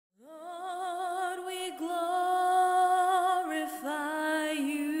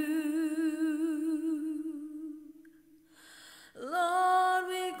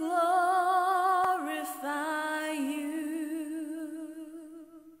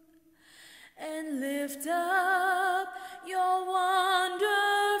lift up your wonderful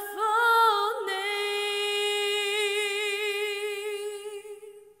name.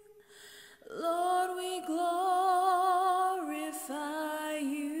 Lord, we glorify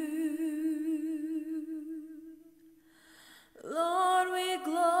you. Lord, we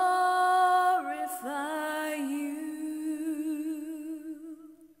glorify you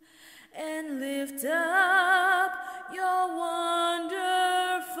and lift up your wonderful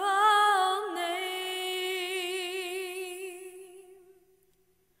name.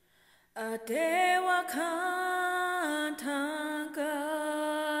 Atewa kantanka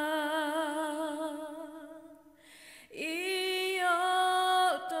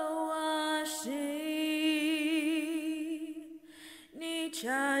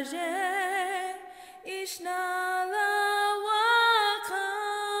Chaje ishnala waka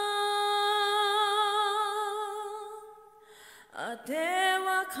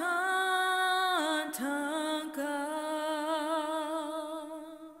atewa kantanka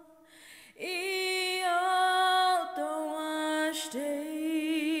iyo toashte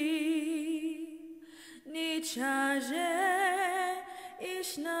ni chaje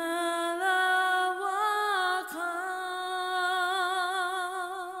ishnala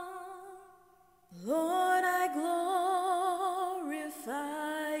Lord, I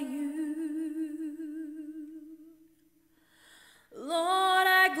glorify you. Lord,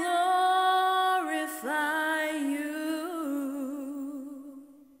 I glorify you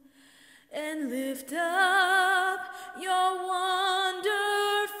and lift up your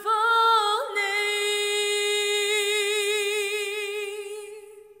wonderful name.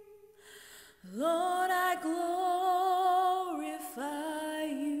 Lord, I glorify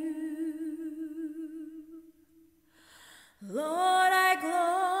you. Lord, I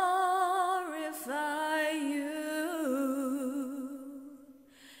glorify you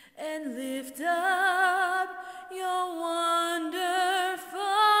and lift up your wonderful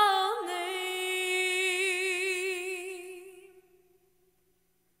name.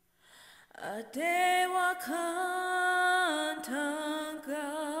 Atewa kantanka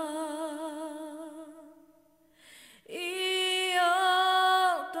iyo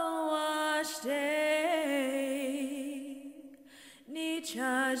toashte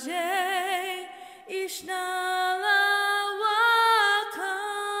Chaje ishnala waka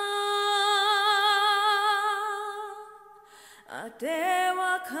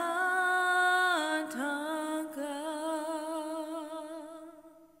atewa kantanka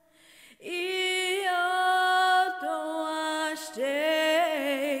iyo toashte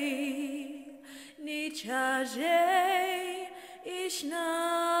ni chaje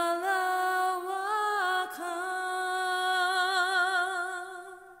ishnala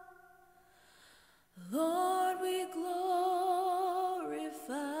Lord, we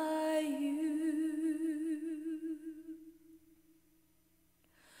glorify you.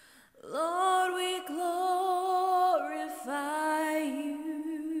 Lord, we glorify you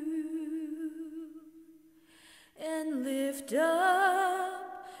and lift up